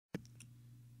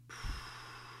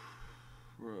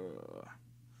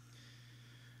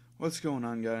What's going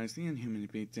on, guys? The Inhuman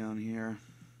Beatdown here.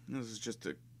 This is just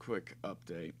a quick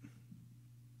update.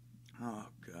 Oh,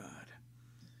 God.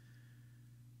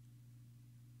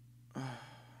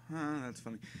 That's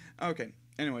funny. Okay,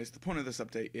 anyways, the point of this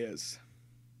update is,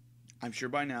 I'm sure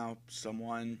by now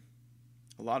a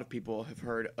lot of people have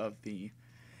heard of the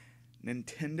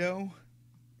Nintendo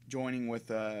joining with,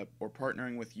 or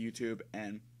partnering with YouTube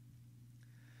and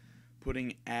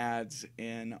putting ads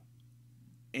in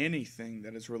anything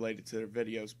that is related to their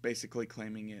videos, basically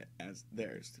claiming it as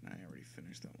theirs. Did I already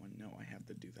finish that one? No, I have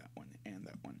to do that one and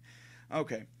that one.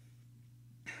 Okay.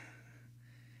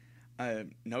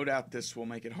 No doubt this will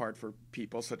make it hard for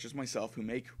people such as myself who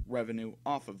make revenue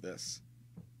off of this.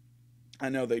 I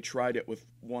know they tried it with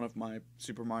one of my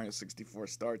Super Mario 64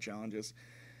 Star Challenges.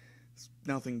 It's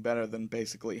nothing better than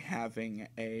basically having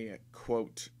a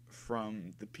quote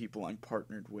from the people I'm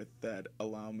partnered with that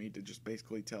allow me to just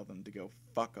basically tell them to go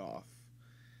fuck off.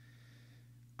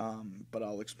 But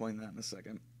I'll explain that in a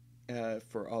second.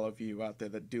 For all of you out there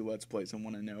that do Let's Plays and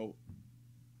want to know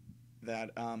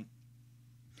that,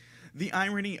 the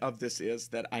irony of this is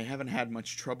that I haven't had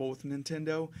much trouble with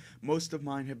Nintendo. Most of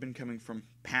mine have been coming from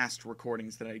past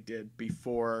recordings that I did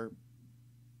before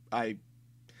I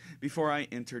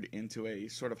entered into a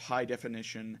sort of high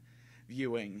definition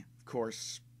viewing. Of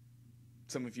course,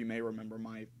 some of you may remember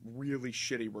my really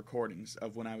shitty recordings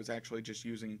of when I was actually just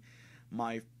using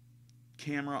my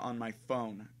camera on my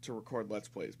phone to record Let's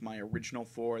Plays. My original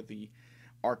four, the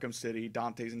Arkham City,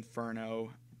 Dante's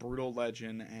Inferno, Brutal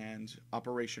Legend, and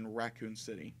Operation Raccoon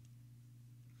City.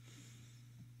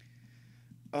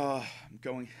 I'm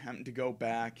having to go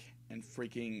back and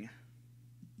freaking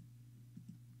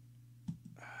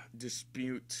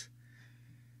dispute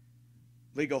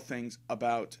legal things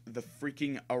about the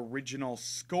freaking original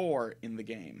score in the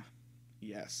game.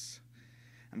 Yes.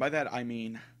 And by that I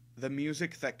mean the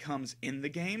music that comes in the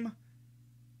game.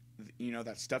 You know,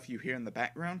 that stuff you hear in the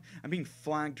background. I'm being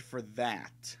flagged for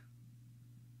that.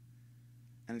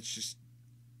 And it's just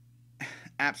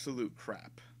absolute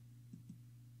crap.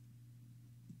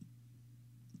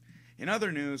 In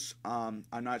other news, I'm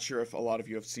not sure if a lot of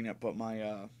you have seen it, but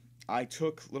I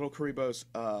took Little Karibo's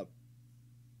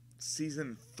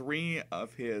Season 3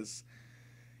 of his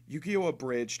Yu-Gi-Oh!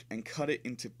 Abridged and cut it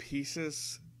into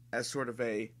pieces as sort of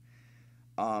a,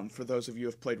 for those of you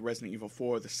who have played Resident Evil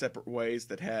 4, the separate ways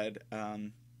that had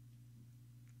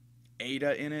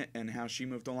Ada in it and how she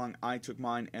moved along. I took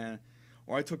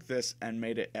this and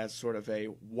made it as sort of a,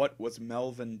 what was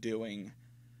Melvin doing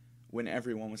when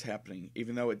everyone was happening.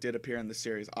 Even though it did appear in the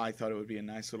series, I thought it would be a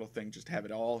nice little thing just to have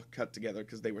it all cut together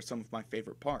because they were some of my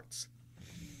favorite parts.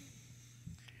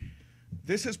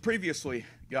 This has previously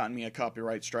gotten me a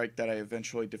copyright strike that I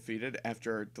eventually defeated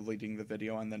after deleting the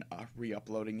video and then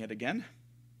re-uploading it again,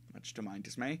 much to my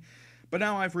dismay. But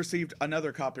now I've received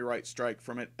another copyright strike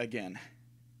from it again.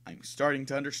 I'm starting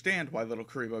to understand why Little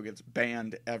Kuribo gets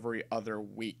banned every other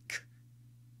week.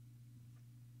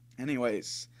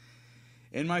 Anyways,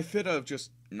 in my fit of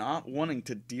just not wanting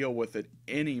to deal with it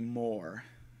anymore,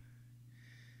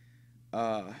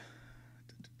 give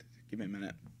me a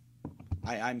minute.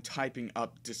 I'm typing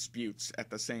up disputes at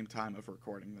the same time of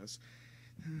recording this.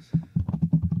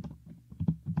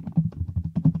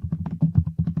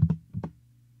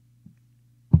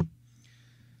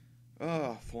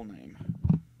 Full name.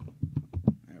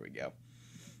 There we go.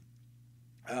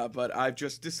 But I've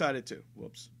just decided to,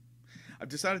 I've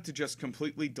decided to just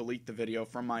completely delete the video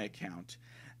from my account,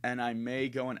 and I may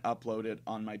go and upload it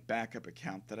on my backup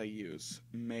account that I use.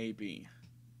 Maybe.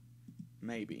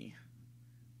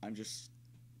 I'm just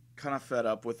kind of fed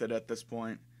up with it at this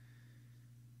point.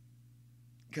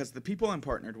 Because the people I'm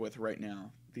partnered with right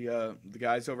now, the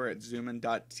guys over at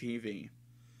Zoomin.tv,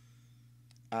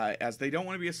 as they don't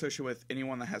want to be associated with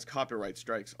anyone that has copyright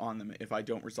strikes on them, if I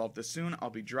don't resolve this soon, I'll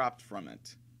be dropped from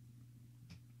it.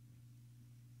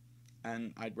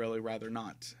 And I'd really rather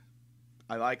not.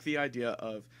 I like the idea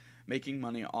of making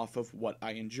money off of what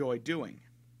I enjoy doing.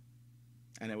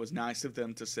 And it was nice of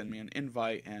them to send me an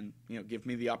invite and, give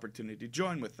me the opportunity to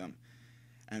join with them.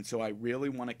 And so I really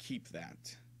want to keep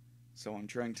that. So I'm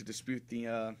trying to dispute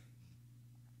the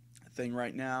thing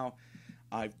right now.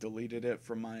 I've deleted it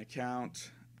from my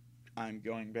account. I'm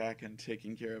going back and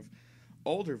taking care of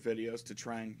older videos to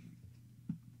try and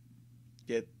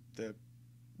get the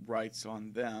rights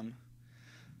on them.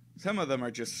 Some of them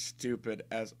are just stupid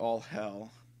as all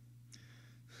hell.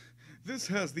 This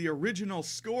has the original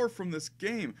score from this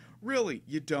game. Really,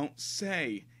 you don't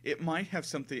say. It might have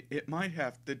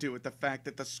to do with the fact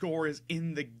that the score is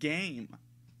in the game.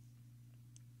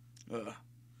 Ugh.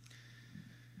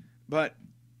 But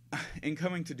in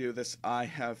coming to do this, I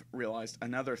have realized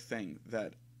another thing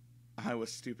that I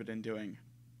was stupid in doing.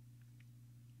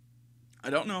 I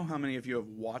don't know how many of you have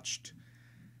watched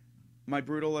my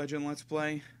Brutal Legend Let's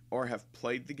Play or have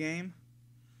played the game,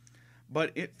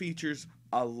 but it features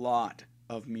a lot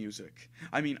of music.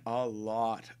 I mean, a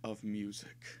lot of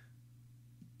music.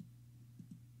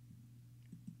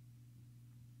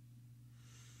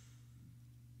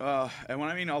 And when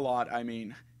I mean a lot, I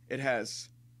mean it has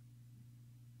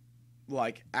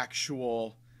like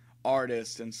actual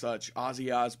artists and such,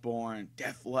 Ozzy Osbourne,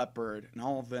 Def Leppard, and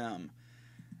all of them.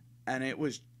 And it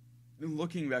was,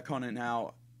 looking back on it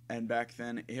now, and back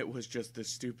then, it was just the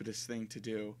stupidest thing to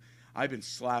do. I've been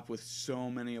slapped with so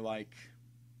many, like,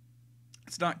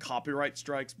 it's not copyright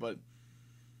strikes, but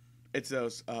it's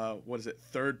those,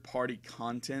 third-party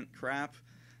content crap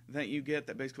that you get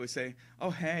that basically say, oh,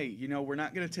 hey, you know, we're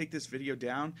not going to take this video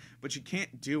down, but you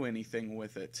can't do anything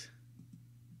with it.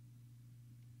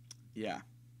 Yeah.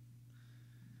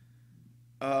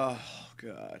 Oh,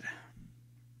 God.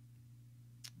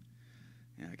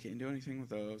 Yeah, I can't do anything with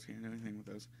those,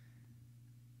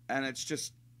 And it's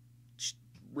just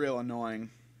real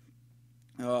annoying.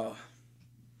 Oh.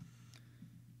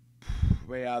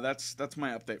 But yeah, that's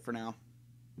my update for now.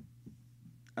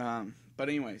 But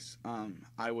anyways,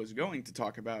 I was going to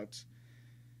talk about...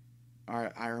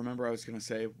 Alright, I remember I was going to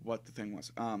say what the thing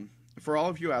was. For all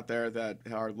of you out there that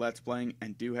are Let's Playing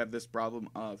and do have this problem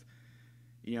of,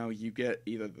 you know, you get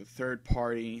either the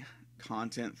third-party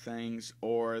content things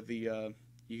or the,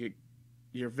 you get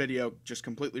your video just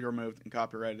completely removed and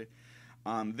copyrighted.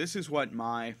 This is what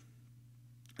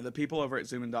the people over at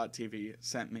Zoomin.tv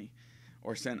sent me,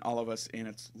 or sent all of us in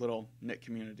its little knit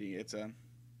community. It's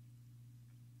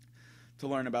to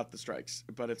learn about the strikes.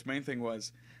 But its main thing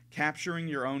was, capturing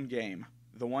your own game,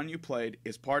 the one you played,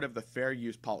 is part of the fair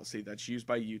use policy that's used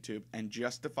by YouTube and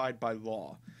justified by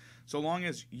law. So long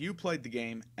as you played the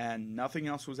game and nothing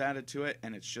else was added to it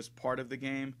and it's just part of the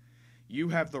game, you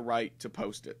have the right to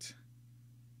post it.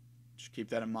 Just keep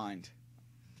that in mind.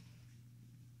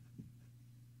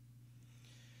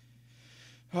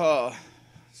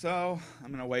 So, I'm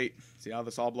going to wait, see how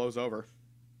this all blows over.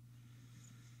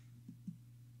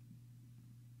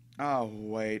 Oh,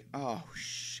 wait. Oh,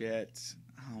 shit.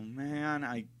 Oh, man,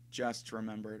 I just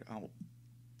remembered. Oh,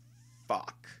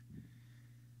 fuck.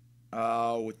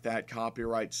 Oh, with that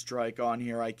copyright strike on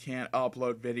here, I can't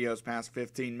upload videos past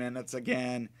 15 minutes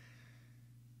again.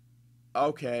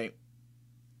 Okay.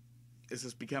 This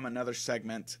has become another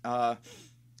segment.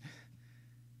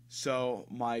 So,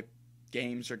 my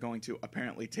games are going to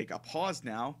apparently take a pause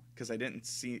now, because I didn't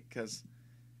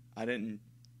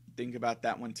think about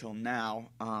that one till now.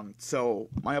 So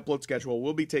my upload schedule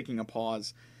will be taking a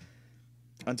pause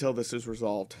until this is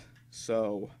resolved.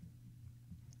 So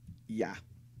yeah.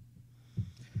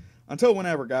 Until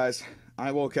whenever, guys,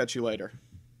 I will catch you later.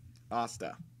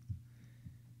 Hasta.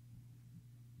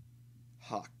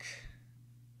 Huck.